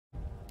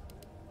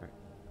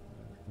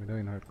We're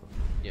doing hardcore.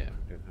 Yeah,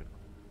 we're doing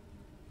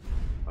hardcore.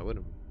 Why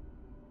wouldn't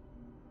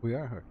we? We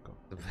are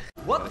hardcore.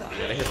 What the?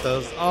 Gotta hit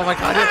those. Oh my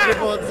god, you have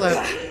 3 bullets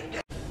left.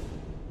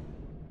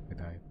 I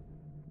died.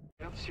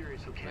 I'm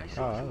serious, okay?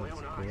 Oh,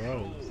 that's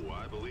gross.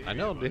 I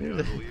know,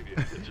 dude.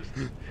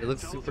 It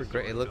looks super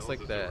great. It looks like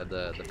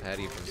the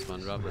patty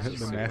from SpongeBob. The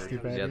super, nasty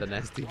patty? Yeah, the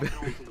nasty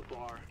patty. From the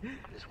bar,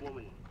 this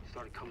woman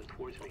started coming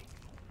towards me.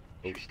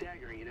 She was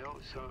staggering, you know,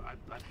 so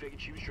I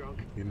figured she was drunk.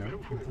 You know?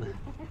 Whoa.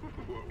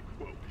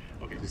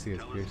 Okay, Did you see his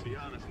tell us, piercing? be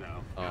honest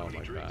now. Oh How many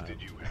my drinks god.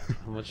 did you have?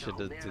 How much should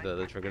do the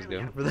other triggers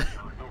go for that?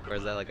 Or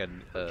is that like a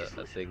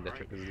thing that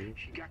triggers do?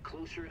 She got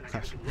closer and I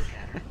got to look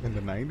at her. In the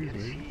 90s,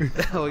 maybe?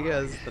 Oh yeah,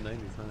 this is the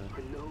 90s, huh?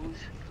 Her nose,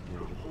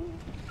 her whole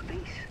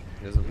face.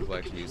 Those are people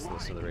actually used to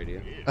listen to the radio.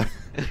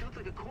 She looked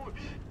like a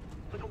corpse.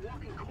 Like a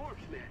walking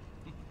corpse, man.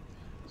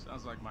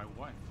 Sounds like my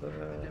wife.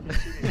 I've never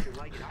seen anything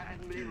like it. I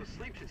haven't been able to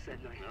sleep since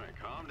that night. All right,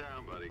 calm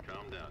down, buddy.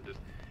 Calm down. Just,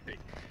 hey,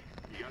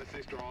 you gotta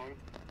stay strong,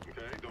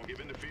 okay? Don't give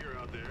in to fear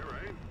out there,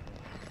 right?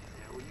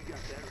 Yeah, well, you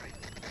got that right.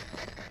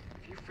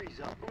 If you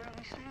freeze up around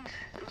these things,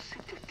 they'll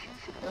sink their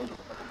teeth in you.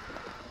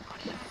 I'll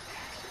just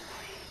attack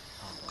somebody.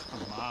 Oh,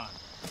 come on.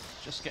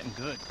 Just getting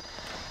good.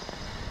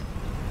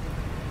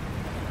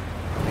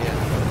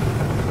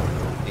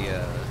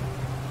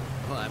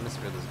 The whole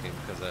atmosphere of this game,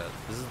 because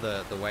this is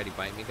the Whitey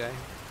Bite Me guy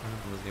from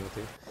Resident Evil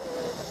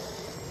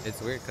 2. It's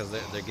weird because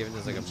they're giving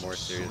this like a more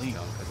serious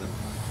tone, because in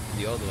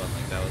the old one,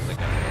 like that was like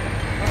a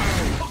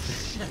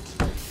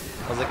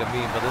that was like a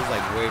meme, but this is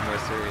like way more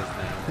serious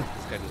now.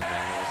 This guy just ran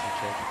over some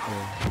shit.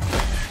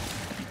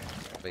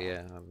 But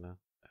yeah, I don't know.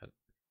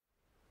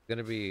 It's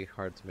gonna be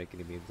hard to make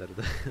any memes out of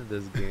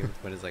this game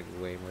when it's like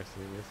way more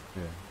serious.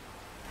 Yeah.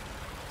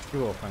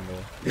 People will find a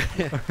way.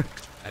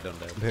 I don't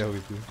know. They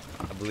always do.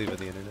 I believe in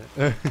the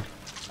internet.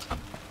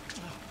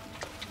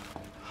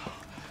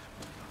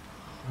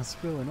 I'm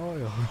spilling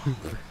oil.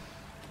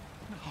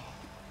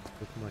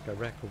 Looking like a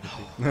wreck over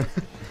here.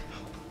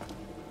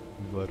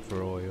 Blood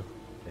for oil.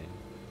 Dang.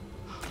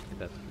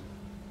 That's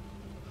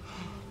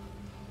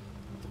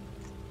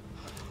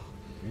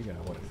You got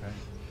what a fact.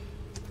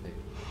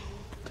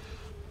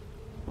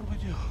 What do I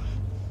do?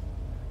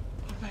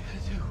 What am I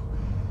gonna do?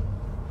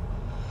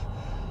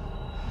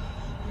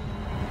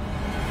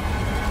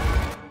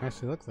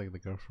 Actually, looks like the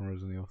girl from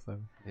Resident Evil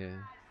 7. Yeah.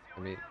 I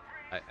mean,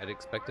 I'd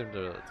expect him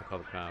to call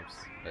the cops,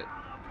 but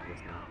I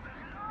guess not.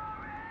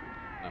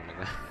 Oh my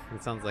god.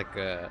 It sounds like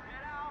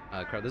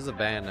there's a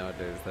band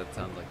nowadays that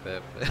sounds like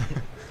that. But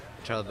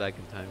Child Back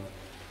in Time.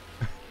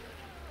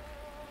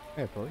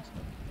 Hey, police.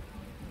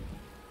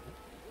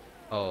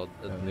 Oh,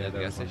 the that gas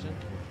was one. station?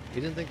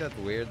 You didn't think that's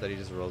weird that he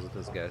just rolls with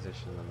this gas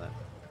station and that?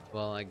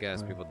 Well, I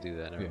guess people do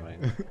that, never Yeah.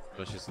 mind.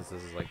 Especially since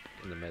this is like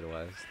in the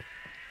Midwest.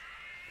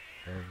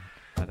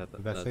 I thought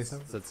Did that say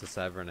something? It's a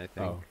Severn, I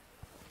think. Oh.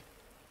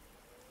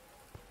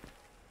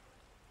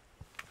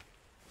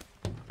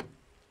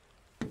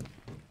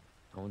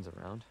 No one's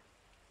around.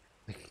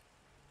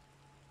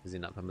 Is he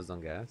not pumping his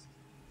own gas?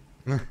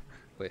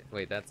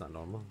 Wait, that's not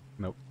normal.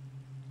 Nope.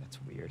 That's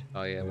weird.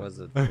 Oh yeah, it Yeah. was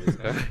a police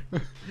car.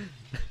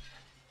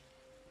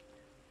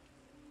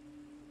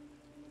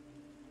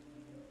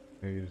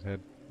 Maybe he just had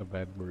a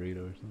bad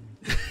burrito or something.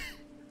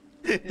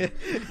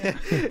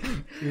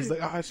 He's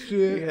like, ah, He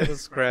shit. had to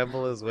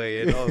scramble his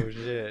way in. Oh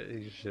shit,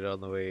 he shit on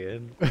the way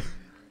in.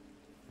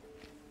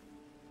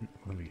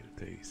 Let me get a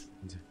taste.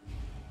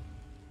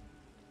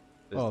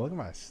 Oh, look at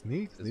my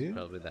sneaks, This is dude.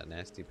 probably that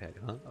nasty patty,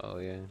 huh? Oh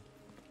yeah.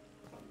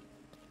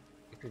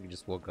 I think he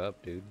just woke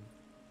up, dude.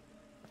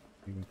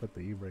 Even put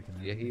the e-brake in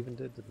there. Yeah, he even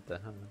did the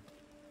huh?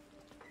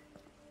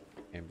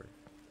 Amber.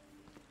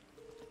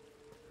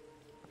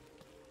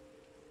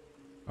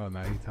 Oh,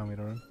 now you tell me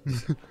to run?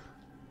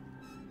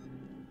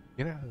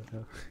 Get out of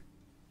there.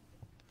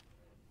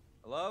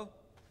 Hello?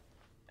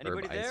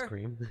 Anybody Herb ice there?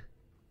 cream.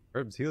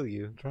 Herbs heal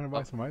you. I'm trying to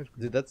buy some ice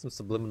cream. Dude, that's some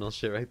subliminal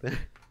shit right there.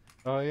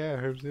 Oh, yeah,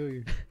 herbs heal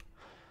you.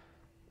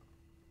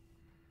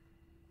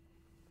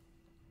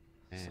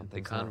 Man, the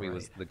Something's not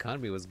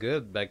economy was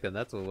good back then.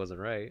 That's what wasn't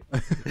right.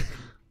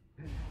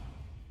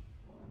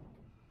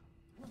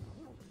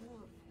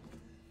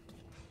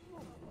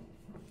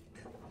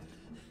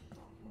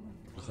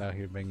 Just out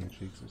here banging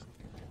cheeks or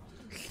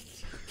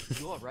something.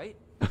 You alright?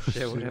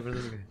 Shit, what happened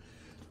to this guy?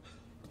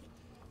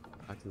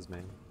 Talk to this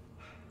man.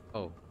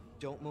 Oh,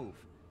 Don't move.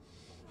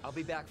 I'll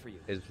be back for you.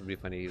 it would be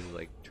funny. He was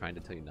like trying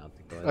to tell you not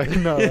to go. I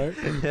know,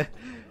 right?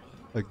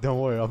 Like, don't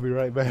worry, I'll be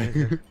right back.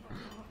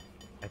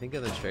 I think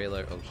in the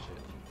trailer, oh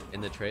shit. In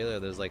the trailer,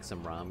 there's like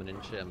some ramen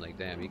and shit. I'm like,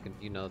 damn,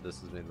 you know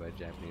this is made by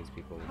Japanese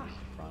people with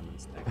ramen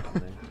snack on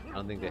there. I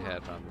don't think they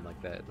had ramen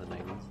like that in the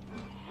 90s.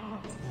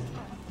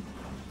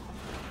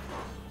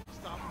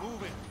 Stop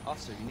moving.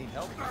 Officer, you need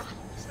help?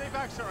 Stay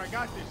back, sir. I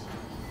got this.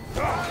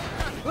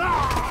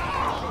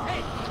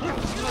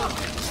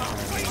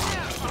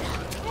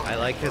 I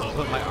like his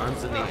put my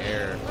arms in the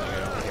air, but I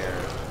don't care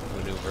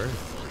maneuver.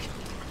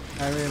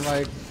 I mean,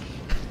 like,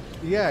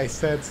 yeah, I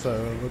said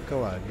so, but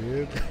come on,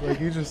 dude. Like,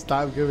 you just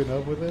stop giving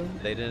up with him?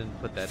 They didn't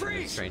put that in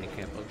his training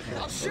camp. Okay.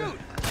 I'll shoot!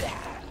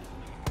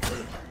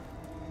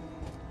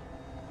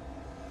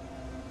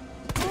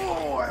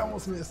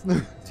 almost missed.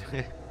 You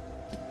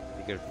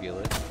can feel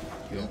it.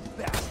 Yeah.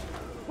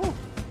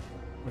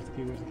 Where's the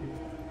key? Where's the key?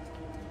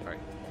 Alright.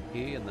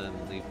 Key and then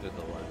leave through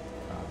the left.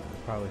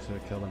 Probably should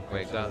have killed him.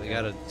 Wait, you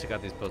gotta check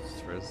out these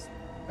posters first.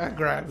 I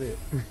grabbed it.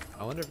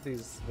 I wonder if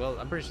these. Well,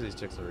 I'm pretty sure these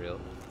chicks are real.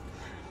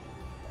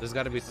 There's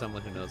gotta be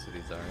someone who knows who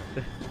these are.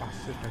 Oh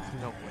shit, that's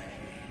No no. way.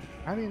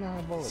 How do you not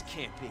have bullets? This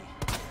can't be.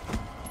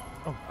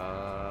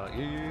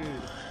 Yeah.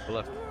 The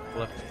left. The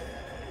left.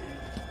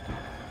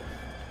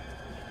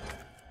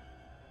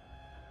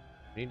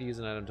 You need to use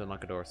an item to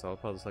unlock a door, so I'll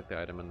probably select the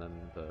item and then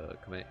the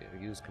command,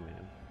 use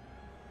command.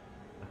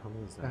 The hell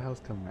is that? The hell's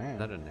Is command?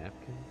 that a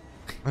napkin?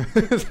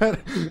 Is that,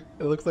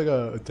 it looks like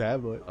a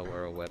tablet. Oh,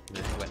 or a wet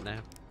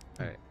nap?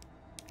 Alright.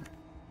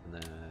 And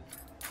then.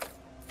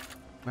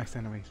 Nice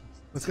animations.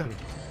 Let's go.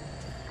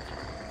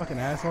 Fucking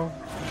asshole.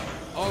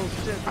 Oh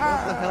shit, what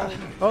the hell?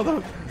 Oh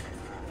no.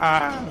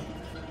 Ah.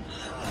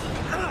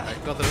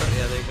 Alright, go the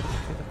yeah, there you go.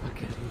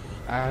 Okay.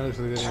 I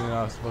honestly didn't even know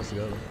I was supposed to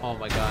go there. Oh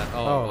my god.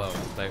 Oh, Oh. whoa.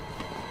 Like,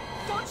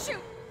 Don't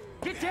shoot!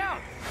 Get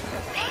down!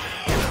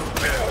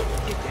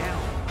 get down.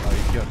 Oh,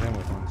 you killed him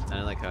with one. I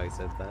don't like how he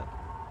said that.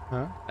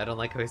 Huh? I don't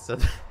like how he said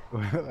that.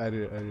 I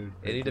did.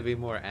 It need to be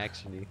more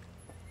actiony.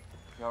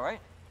 You alright?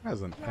 That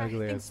was an Yeah, I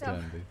ugly think ass so.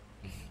 gun, dude.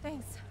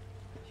 Thanks.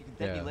 You can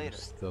thank me later.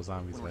 Still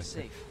zombies When we're back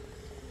there. safe.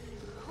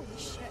 Holy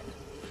shit.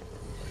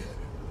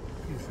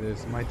 This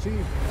is my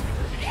chief.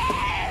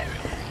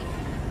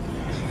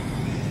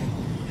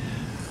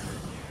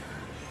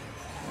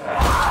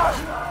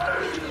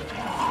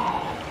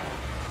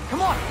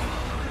 Come on!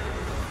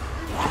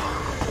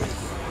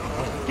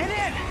 Get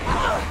in!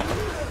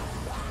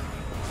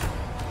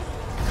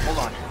 Hold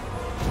on.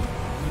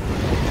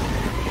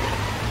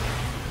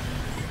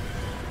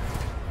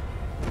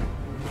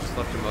 Just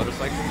left your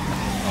motorcycle?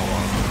 Oh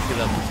well. He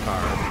left his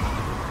car.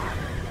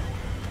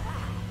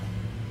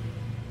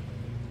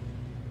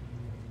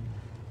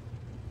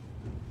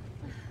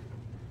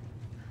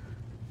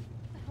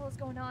 What the hell is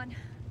going on?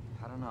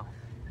 I don't know.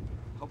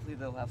 Hopefully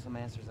they'll have some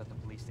answers at the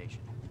police station.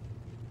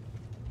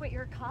 Wait,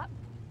 you're a cop?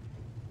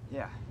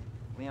 Yeah,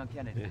 Leon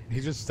Kennedy.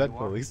 He just said You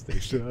are? police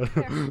station.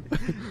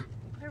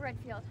 Clear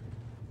Redfield.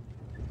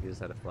 He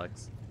just had a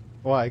flex.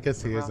 Well, I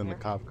guess he is Around in the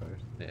here? cop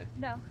cars. Yeah.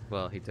 No.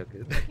 Well, he took it.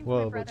 Looking for my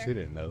Well, but brother. she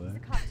didn't know He's a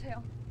that. cop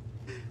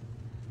too.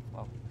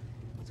 Well,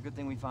 it's a good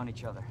thing we found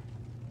each other.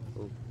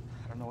 Ooh.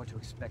 I don't know what to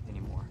expect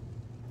anymore.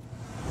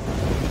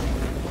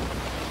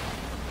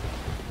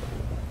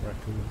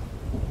 Raccoon.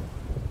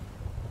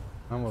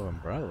 Home of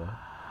Umbrella.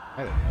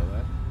 I didn't know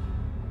that.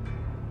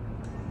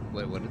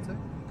 Wait, what did it say?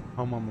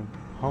 Home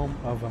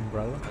of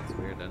Umbrella. That's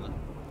weird, isn't it?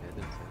 Yeah, it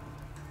did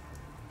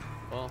say.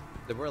 Well,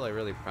 they were like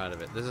really proud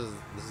of it. This is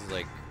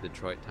like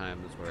Detroit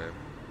times where a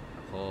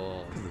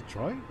whole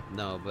Detroit?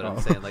 no, but Oh. I'm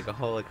saying like a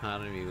whole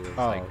economy was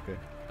Oh, like okay.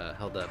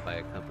 held up by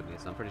a company.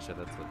 So I'm pretty sure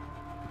that's what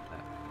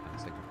that kind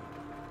of signifies.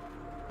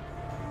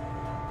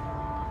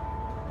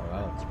 Oh,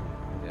 that looks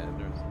pretty Yeah,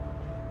 there's.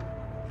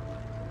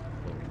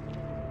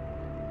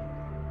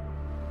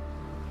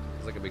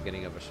 It's like a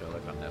beginning of a show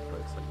like on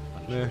Netflix, like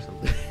Punisher Yeah. or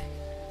something.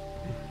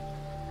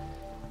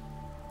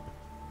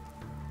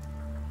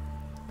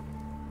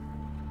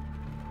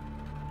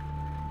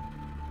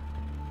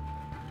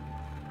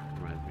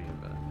 Reminds me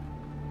of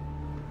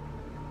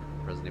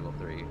Resident Evil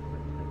 3,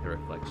 like the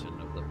reflection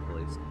of the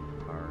police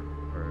car,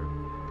 or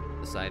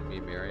the side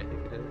view mirror, I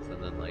think it is,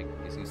 and then like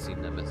you see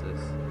Nemesis.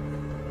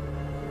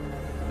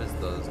 I miss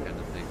those kind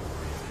of things.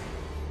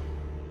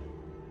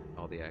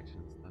 All the action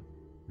and stuff.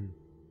 Hmm.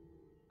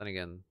 Then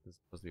again, this is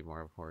supposed to be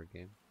more of a horror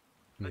game.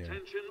 Yeah.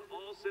 Attention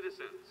all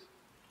citizens.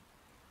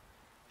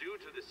 Due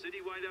to the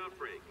citywide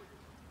outbreak,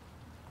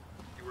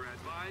 you are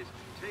advised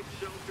to take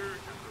shelter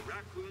at the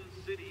Raccoon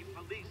City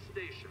Police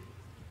Station.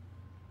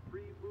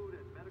 Free food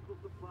and medical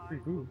supplies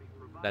will be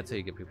provided. That's how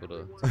you get people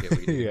to get what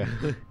you do. Yeah.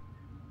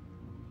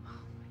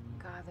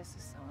 God, this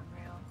is so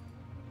unreal.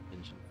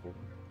 Engine 4.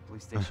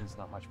 Police station's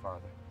not much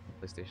farther.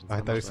 PlayStation.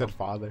 I thought you said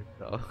father.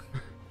 Oh.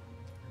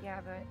 Yeah,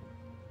 but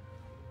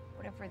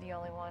what if we're the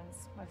only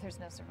ones? What if there's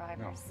no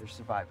survivors? There's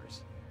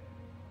survivors.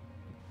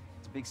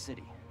 It's a big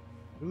city.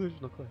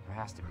 Illusion of Clay. There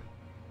has to be.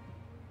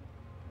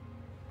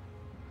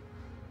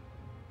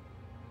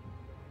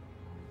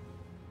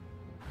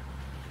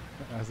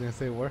 I was gonna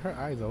say, were her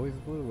eyes always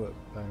blue?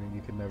 But I mean,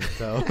 you can never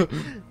tell. Yeah.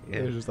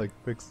 They're just like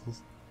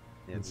pixels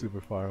Yeah, and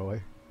super far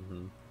away.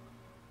 Mm-hmm.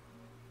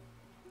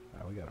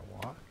 Now we gotta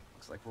walk.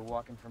 Looks like we're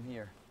walking from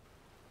here.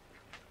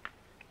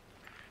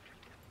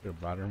 They're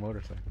brought her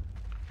motorcycle.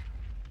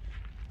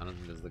 I don't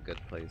think this is a good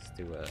place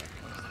to stop.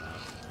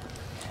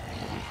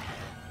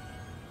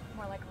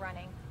 More like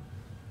running.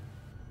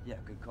 Yeah,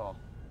 good call.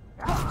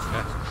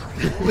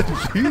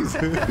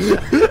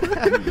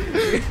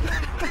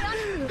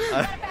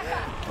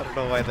 I don't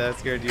know why that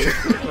scared you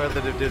more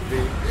than it did me.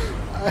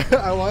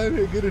 I wanted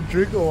to get a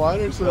drink of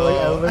water, so like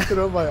I Oh. lifted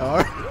up my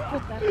arm.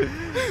 What the?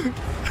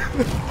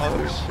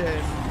 Oh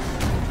shit.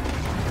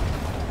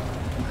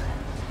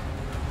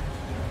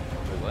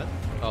 Wait, what?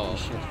 Oh,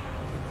 Shit.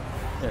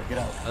 There, get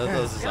out. that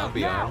was a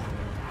zombie arm.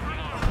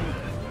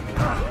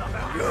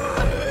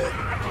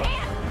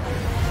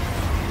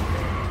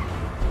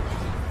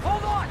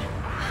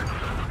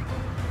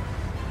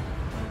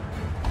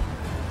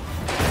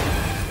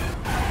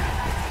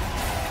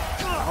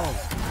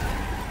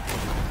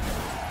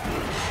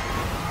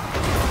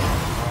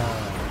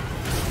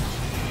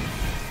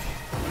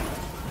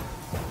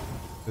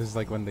 This is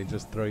like when they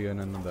just throw you in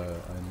the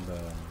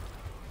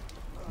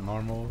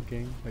normal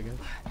game, I guess.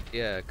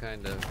 Yeah,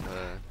 kind of.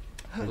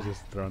 You're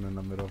just thrown in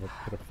the middle of a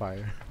pit of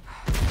fire.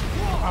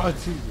 Oh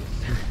Jesus!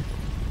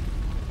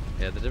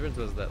 Yeah, the difference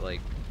was that like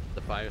the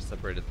fire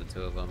separated the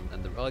two of them,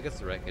 and well, I guess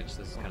the wreckage.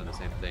 This is kind of the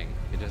same thing.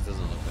 It just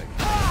doesn't look like.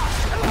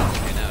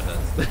 Okay, now it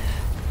does.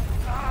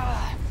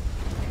 I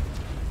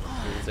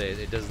would say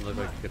it doesn't look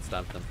like it could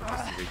stop them from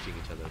just reaching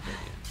each other, but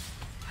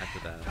yeah. After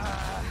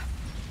that.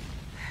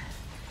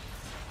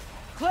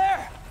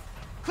 Claire!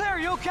 Claire,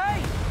 you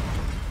okay?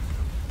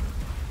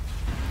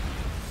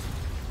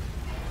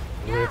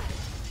 Yeah.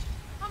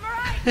 I'm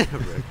alright.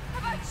 How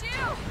about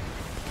you?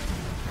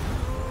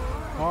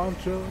 Oh, I'm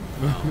chilling.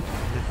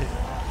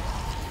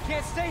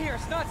 Can't stay here,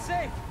 it's not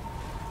safe.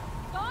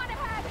 Go on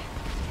ahead.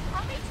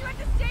 I'll meet you at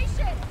the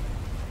station.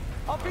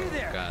 I'll be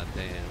there. God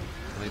damn.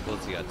 How many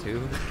bullets you got?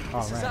 2? Oh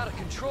This is man. out of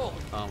control.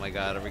 Oh my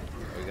god, are we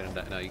gonna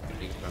die? No, you can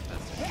run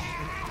past it.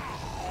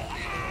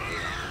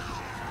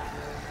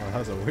 Oh, that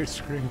was a weird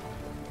scream.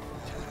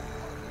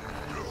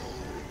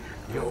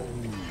 Yo.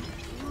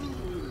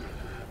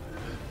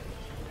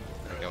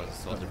 I was a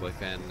Soldier Boy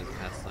fan in the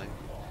past life.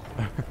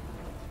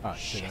 Ah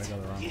shit! I got the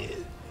wrong one.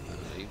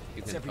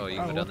 You can, oh, you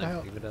Oh, can go what down the there.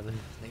 hell? You can go down there.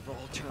 They've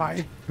all turned.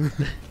 Five.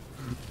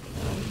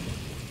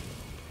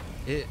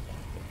 It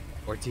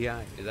or TI?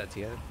 Is that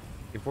TI?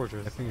 In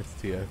Fortress. I think it's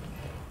TF.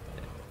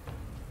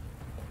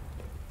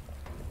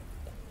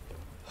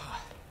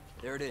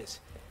 There it is.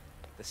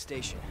 The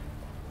station.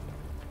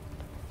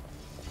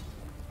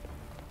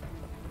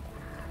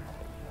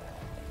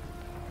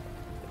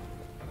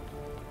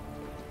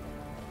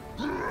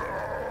 How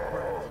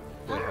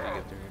do you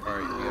get there? Or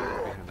you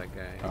gotta behind that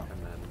guy Oh. and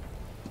then.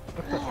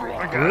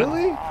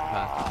 Really?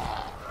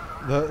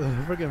 The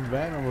freaking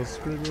van almost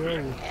screwed me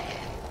over.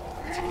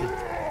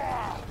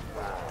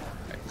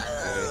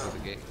 Go to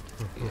the gate.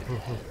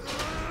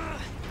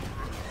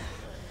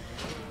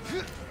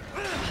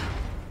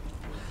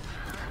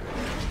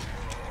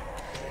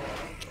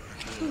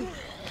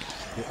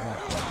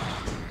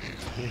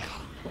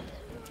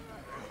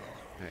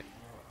 Alright.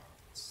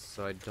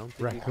 So I don't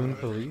think Raccoon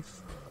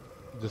police?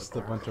 Just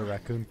a bunch of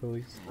raccoon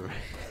police?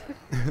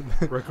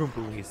 Raccoon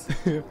police.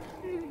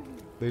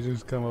 They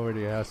just come over to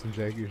your house and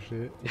jack your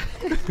shit.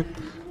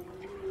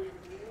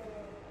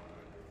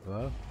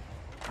 Hello?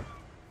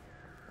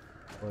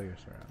 Well, you're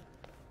surrounded.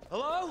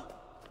 Hello?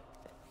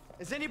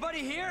 Is anybody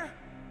here?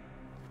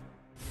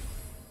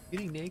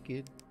 Getting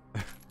naked.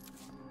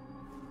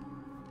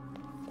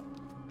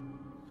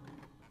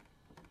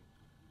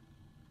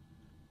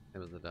 It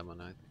was a demo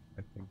night.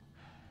 I think.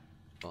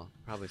 Well,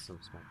 probably some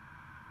smoke.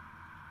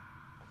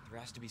 There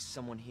has to be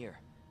someone here.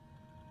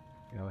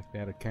 Yeah, like they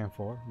had a Cam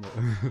 4.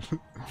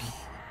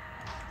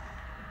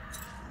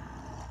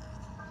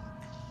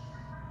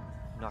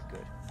 Not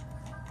good.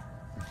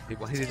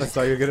 Why did That's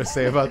all you're gonna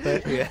say about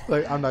that? Yeah.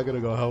 Like, I'm not gonna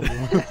go help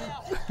him.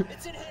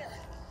 It's in here.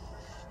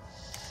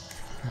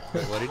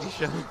 Wait, what did you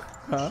show?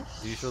 Huh?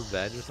 Did you show the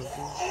badge or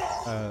something?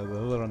 The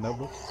little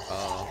notebook.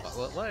 Oh,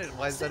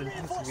 why is that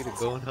important for me to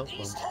go and help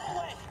them?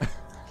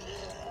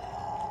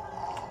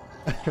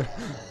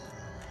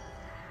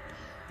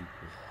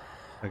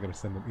 I gotta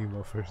send him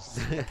email first.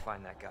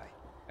 Find that guy.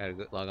 I gotta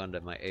go log on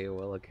to my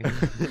AOL account.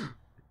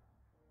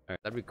 Alright,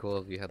 that'd be cool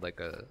if you had like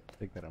a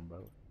Take that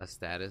umbrella.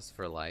 status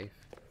for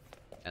life,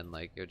 and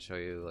like it would show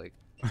you like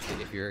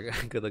if you're a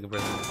good looking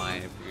person,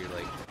 fine. If you're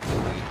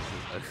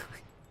like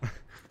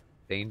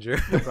danger,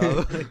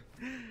 probably.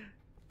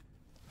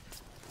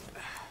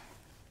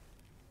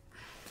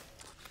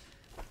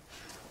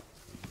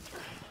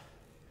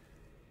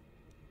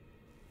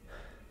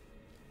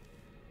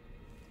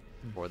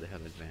 Or they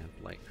have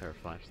advanced light or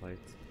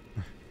flashlights.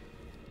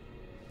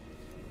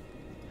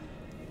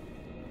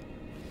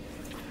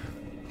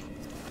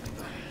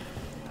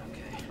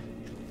 Okay.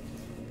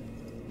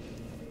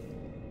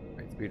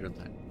 Right, speedrun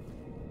time.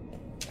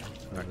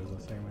 That was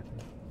the same, I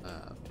think.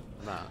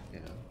 About, yeah.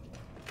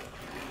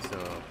 So if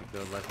you go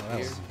left Well, that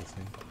here. wasn't the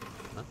same.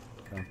 Huh?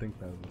 I don't think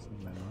that was the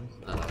same, that noise.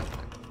 No, no, okay.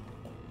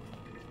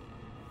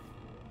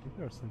 I think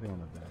there was something on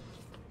the back.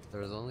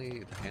 There was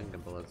only the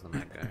handgun bullets on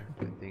that guy,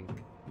 I think.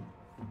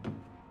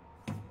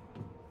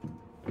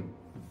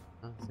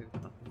 Oh, see,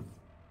 nothing.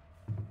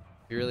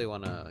 If you really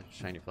want to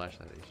shine your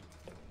flashlight, you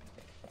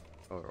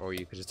should. Or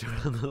you could just turn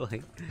on the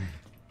light.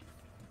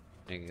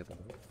 You can get the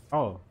bullet.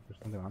 Oh, there's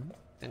something on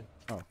it?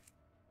 Yeah. Oh,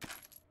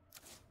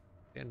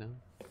 Yeah, no.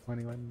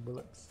 21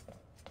 bullets.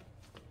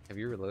 Have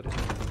you reloaded? I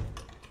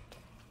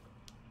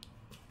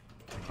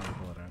can't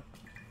pull it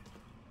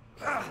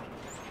out.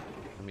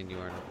 I mean, you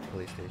are in a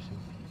police station.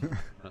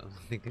 I don't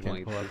think they want Can't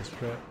you pull out the to.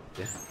 strap.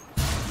 Yeah.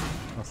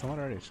 Oh, someone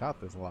already shot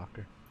this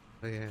locker.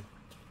 Oh, yeah.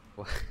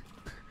 What?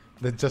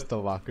 Just the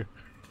locker.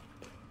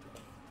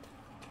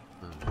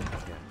 Yeah.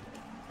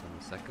 And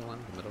the second one,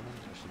 the middle one,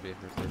 there should be a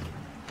first station.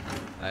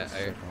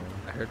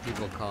 I heard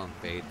people call them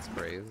fade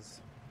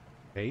sprays.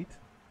 8?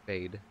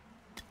 Fade.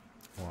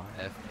 Why?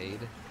 F-aid.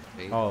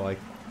 Fade. Oh, like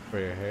for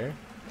your hair?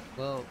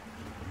 Well,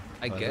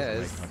 I Oh, that doesn't guess.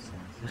 make no sense.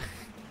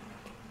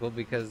 Well,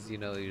 because, you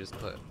know, you just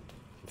put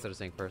Instead of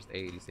saying first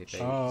aid, you say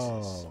phase.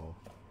 Oh.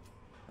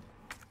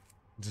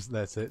 Just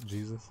that's it,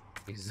 Jesus.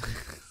 Jesus.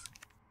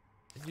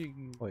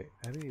 Wait,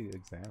 how do you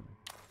examine?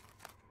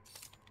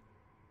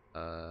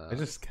 I I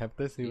just kept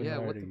this even though I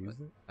already used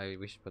it.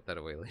 We should put that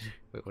away later.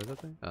 Wait, what is that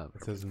thing? Oh,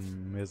 It says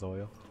Ms.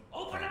 Oil.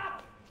 Open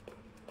up!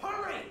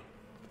 Hurry!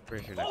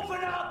 pretty sure not Open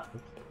gonna- up!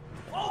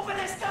 Open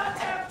this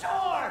goddamn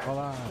door! Hold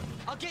on.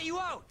 I'll get you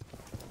out!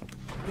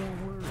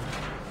 Don't worry.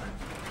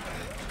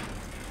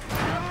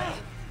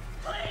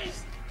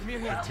 Please! Come here,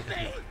 here. Help me!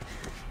 Can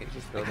you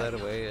just throw that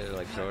away or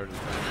like throw it in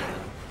front of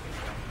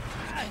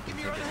you? Give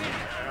me your other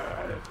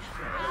hand.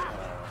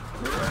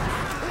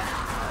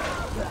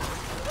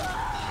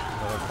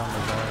 Well, it's on the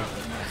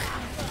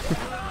bag.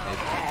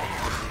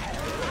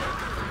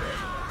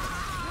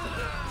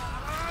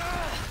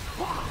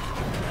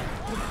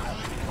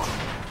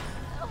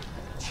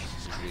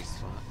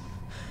 Respawn.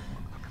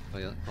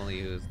 Well, if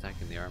only he was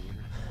attacking the armor.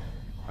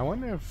 I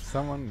wonder if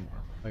someone,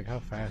 like how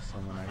fast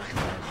someone actually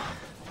dies.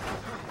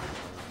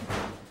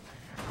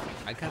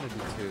 I kind of do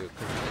too,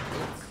 because it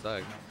would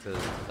suck to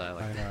die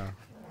like I that. know.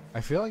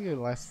 I feel like it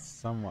lasts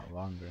somewhat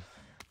longer.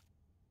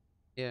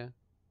 Yeah.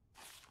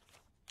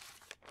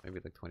 Maybe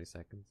like 20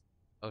 seconds.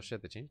 Oh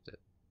shit, they changed it.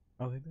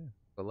 Oh, they did.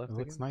 Go left It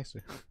looks again?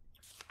 nicer.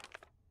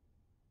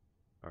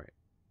 Alright.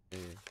 Yeah.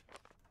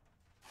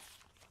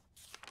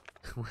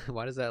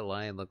 Why does that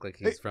lion look like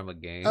he's from a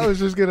game? I was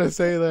just gonna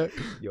say that.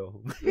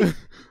 Yo.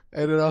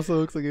 And it also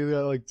looks like he's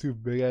got like two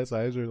big ass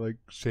eyes or like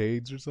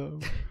shades or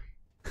something.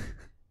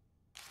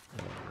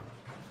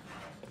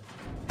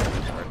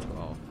 Starts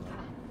off.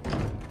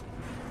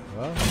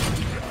 Well,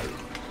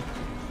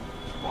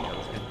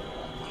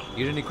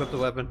 You didn't equip the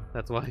weapon,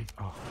 that's why.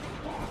 oh.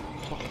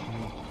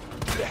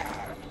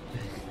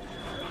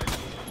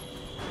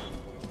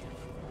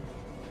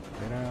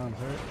 Stay down,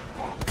 sir.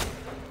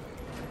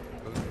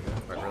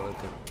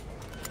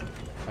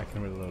 I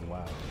can reload.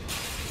 Wow.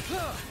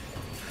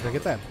 Did I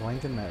get that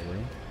blank in that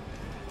room?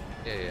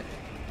 Yeah, yeah.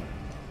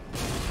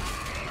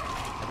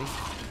 I think.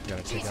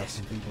 Gotta take out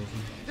some people.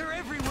 They're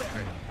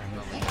everywhere!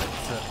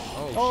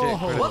 Oh, shit,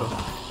 critical.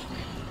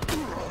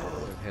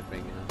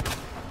 Headbanging up.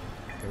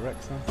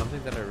 Correct, son.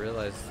 Something that I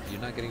realized,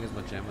 you're not getting as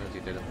much ammo as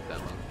you did in the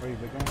demo. Where you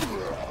big man?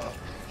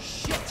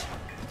 Shit!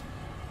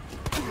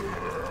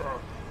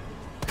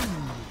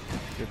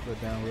 Get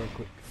foot down real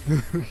quick.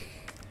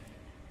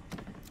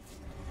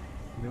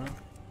 You doing?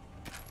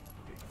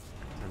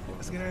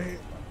 Let's get out of here.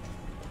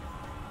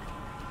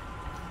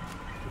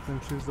 Let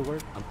them choose the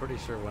work. I'm pretty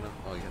sure one of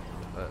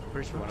I'm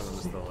pretty sure one of them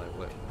is still like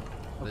what?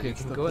 Then Okay, you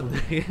can stop go in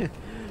doing there.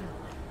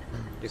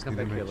 You come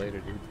back here later,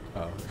 dude.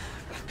 Oh.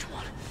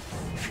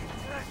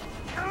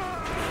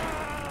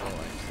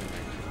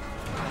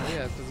 Oh,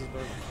 yeah, this is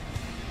normal.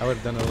 I would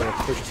have done a little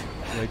quick,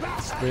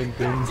 like, spin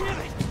thing.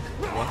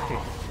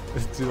 Why?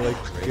 Just to, like,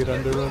 get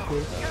under real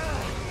quick.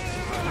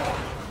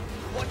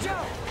 Watch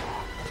out!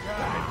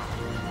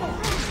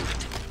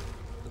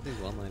 What these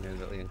one-liners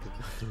that Leon could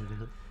do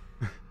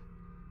now?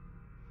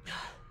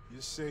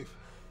 You're safe.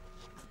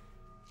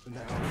 For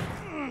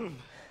now.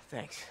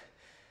 Thanks.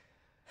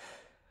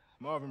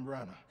 Marvin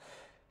Branagh.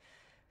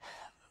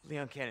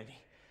 Leon Kennedy.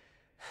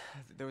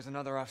 There was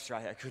another off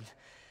strike. I couldn't...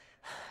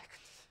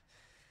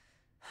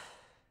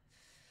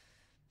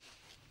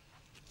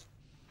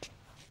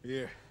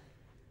 Here.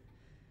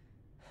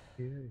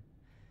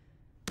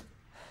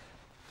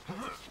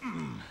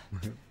 I'm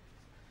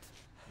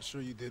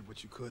sure you did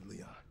what you could,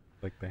 Leon.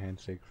 Like the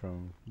handshake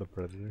from the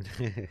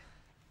Predator.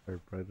 Or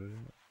Predator.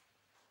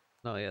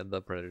 No, yeah,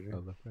 the Predator.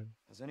 Oh, the Predator.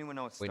 Does anyone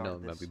know what Wait, started no,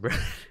 this? that'd be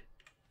Predator.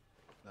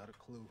 Not a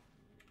clue.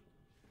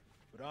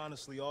 But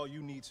honestly, all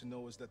you need to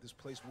know is that this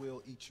place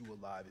will eat you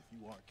alive if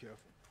you aren't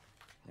careful.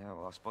 Yeah,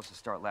 well, I was supposed to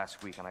start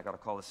last week, and I got a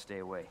call to stay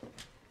away.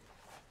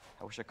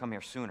 I wish I'd come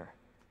here sooner.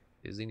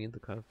 Does he need the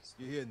cuffs?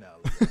 You're here now,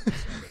 Leon.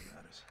 That's all that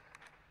matters.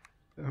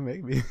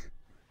 Maybe.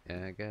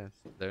 Yeah, I guess.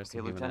 There's some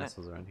human Lieutenant?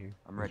 assholes around here.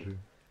 I'm ready.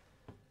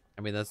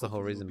 I mean, that's the whole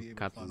Hopefully reason we'll be able to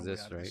cops find a way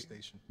exist, out of this right?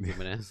 station.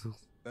 Human assholes.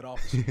 That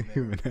officer you met,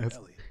 Human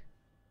asshole. Ellie.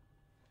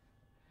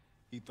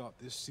 He thought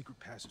this secret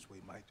passageway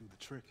might do the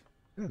trick.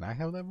 Didn't I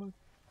have that book?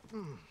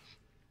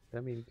 I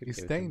mean, you could You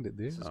give stained to it,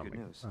 dude. This is Oh good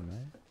my news. Oh,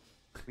 man.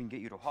 We can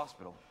get you to a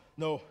hospital.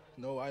 No,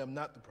 I am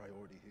not the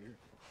priority here.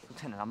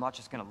 Lieutenant, I'm not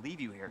just gonna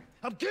leave you here.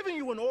 I'm giving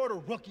you an order,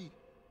 rookie.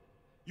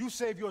 You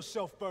save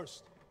yourself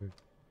first.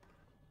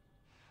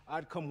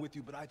 I'd come with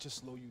you, but I'd just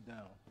slow you down.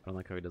 I don't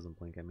like how he doesn't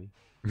blink at me.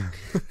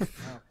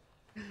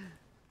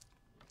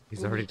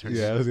 He's already turned.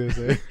 Yeah, I was gonna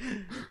say.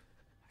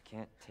 I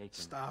can't take him.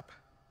 Stop.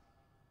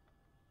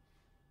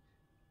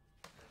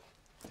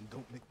 And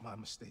don't make my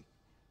mistake.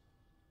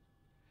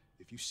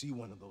 If you see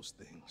one of those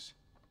things,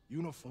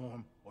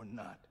 uniform or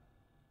not,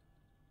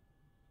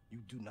 you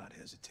do not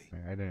hesitate.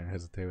 Man, I didn't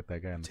hesitate with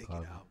that guy in the Take it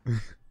closet. out.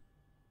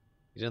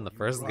 He's in the You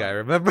first right. guy,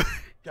 remember?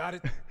 Got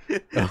it?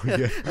 Oh,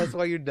 yeah. That's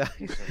why you died.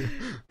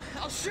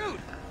 I'll shoot!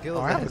 Kill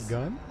Oh, his I have ass. a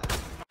gun?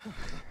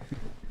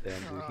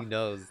 Damn, dude, he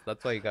knows.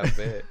 That's why he got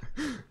bit.